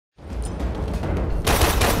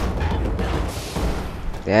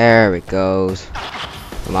There it goes.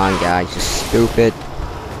 Come on, guys, you're stupid.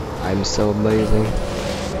 I'm so amazing.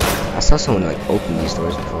 I saw someone like open these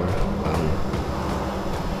doors before.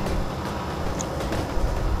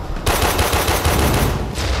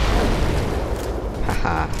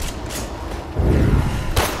 Haha.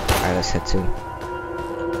 Alright, let's head to.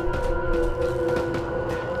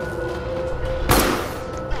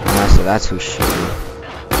 So that's who's shooting.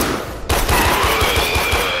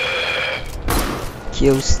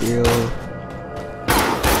 Kill steal.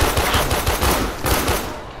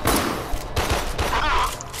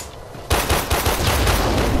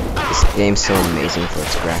 This game's so amazing for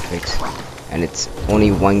its graphics, and it's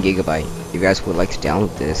only 1 gigabyte. If you guys would like to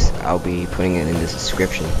download this, I'll be putting it in the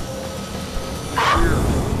description.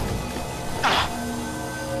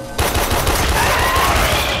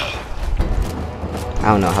 I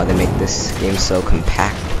don't know how they make this game so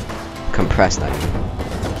compressed. I mean.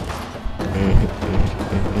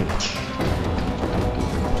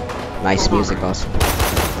 Nice music also.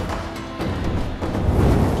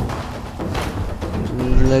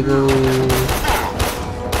 Lego.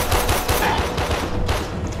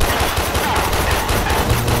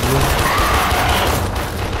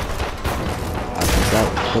 I forgot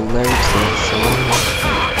the lyrics to that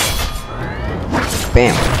song.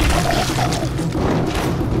 Bam.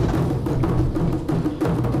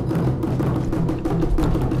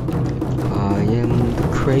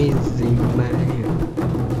 Crazy man,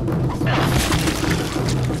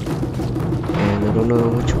 and I don't know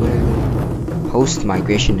which way. Host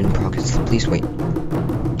migration in progress. Please wait.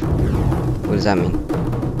 What does that mean?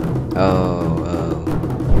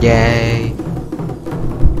 Oh, yay!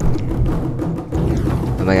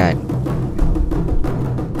 Oh my god!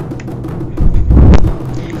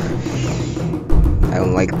 I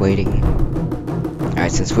don't like waiting. All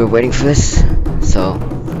right, since we're waiting for this, so.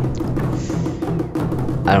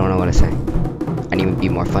 I don't know what to say. I need to be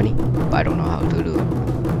more funny, but I don't know how to do it.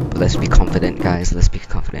 But let's be confident, guys. Let's be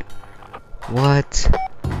confident. What?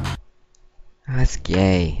 That's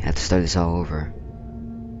gay. I have to start this all over.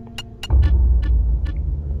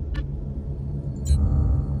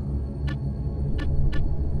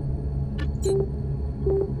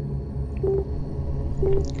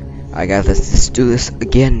 Alright, guys. Let's do this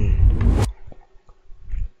again.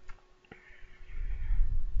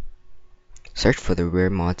 Search for the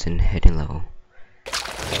rare mods in hidden level.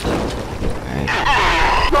 Alright.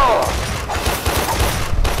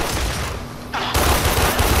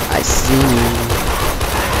 I see you.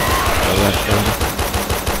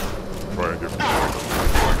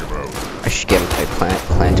 I should get my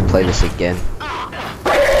plan to play this again.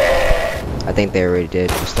 I think they already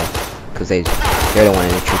did and stuff. Because they're the one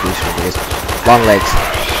to introduce me to this. Long legs.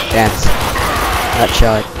 Dance. Nut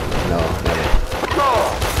shot. No, never.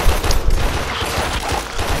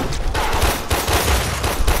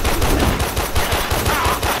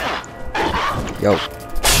 Yo.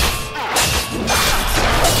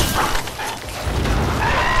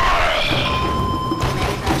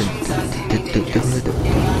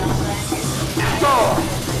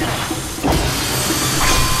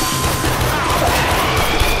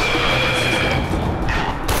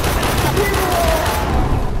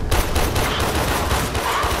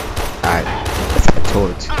 Alright, let's head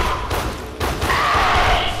towards.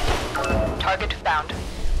 Target found.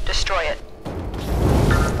 Destroy it.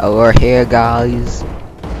 Oh, we're here, guys.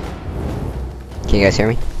 Can you guys hear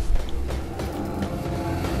me?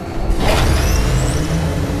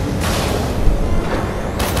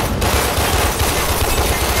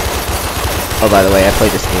 Oh, by the way, I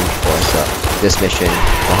played this game before, so this mission,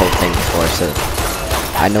 the whole thing before, so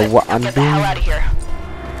I know what I'm doing. Get the hell out of here.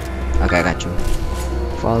 Okay, I got you.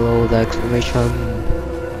 Follow the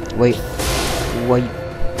exclamation. Wait.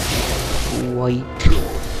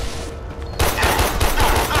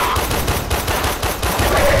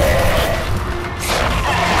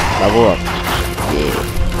 Level up.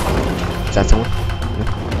 Yeah. Is that someone? No.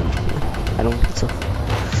 I don't think so.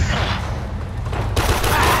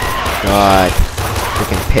 God.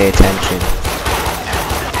 Freaking pay attention.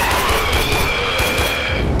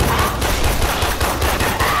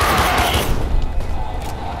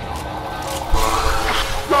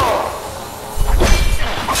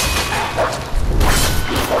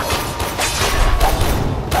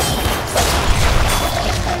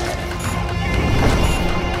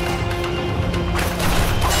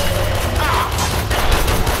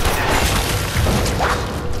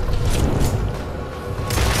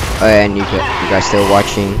 Oh, and you guys still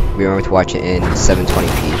watching? Remember to watch it in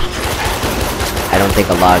 720p. I don't think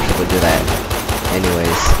a lot of people do that.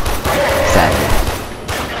 Anyways, sadly.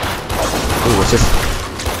 Ooh, what's this?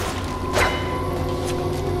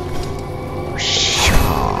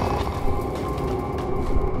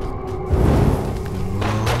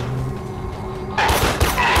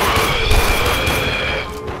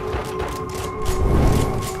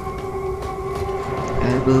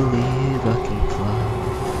 believe I can fly.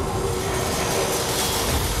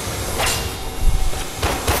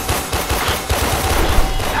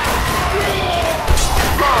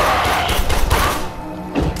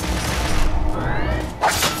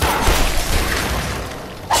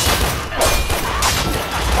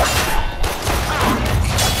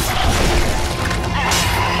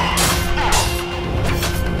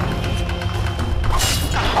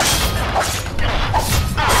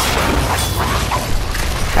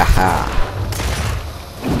 Haha.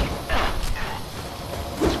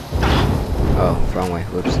 Oh, wrong way.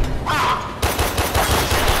 Whoops.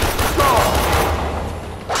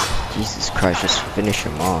 Jesus Christ, just finish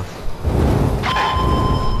him off.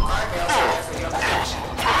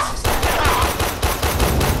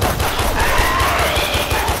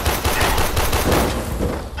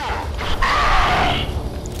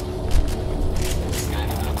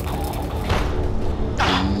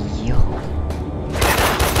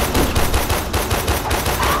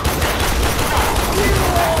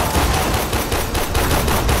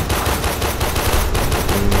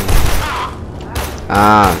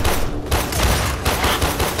 Ah.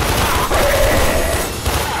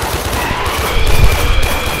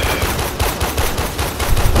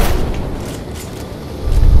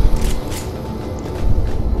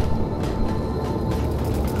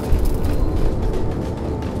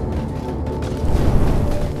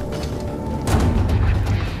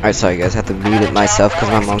 Alright, sorry guys, I have to mute it myself because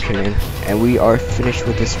my mom came in. And we are finished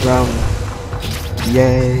with this round.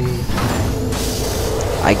 Yay!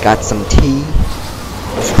 I got some tea.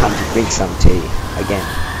 It's time to drink some tea again.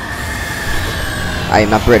 I am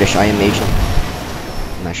not British, I am Asian.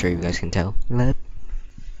 I'm not sure you guys can tell.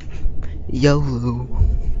 YOLO.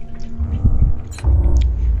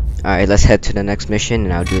 Alright, let's head to the next mission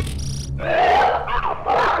and I'll do it.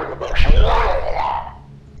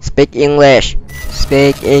 Speak English!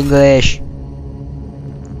 Speak English!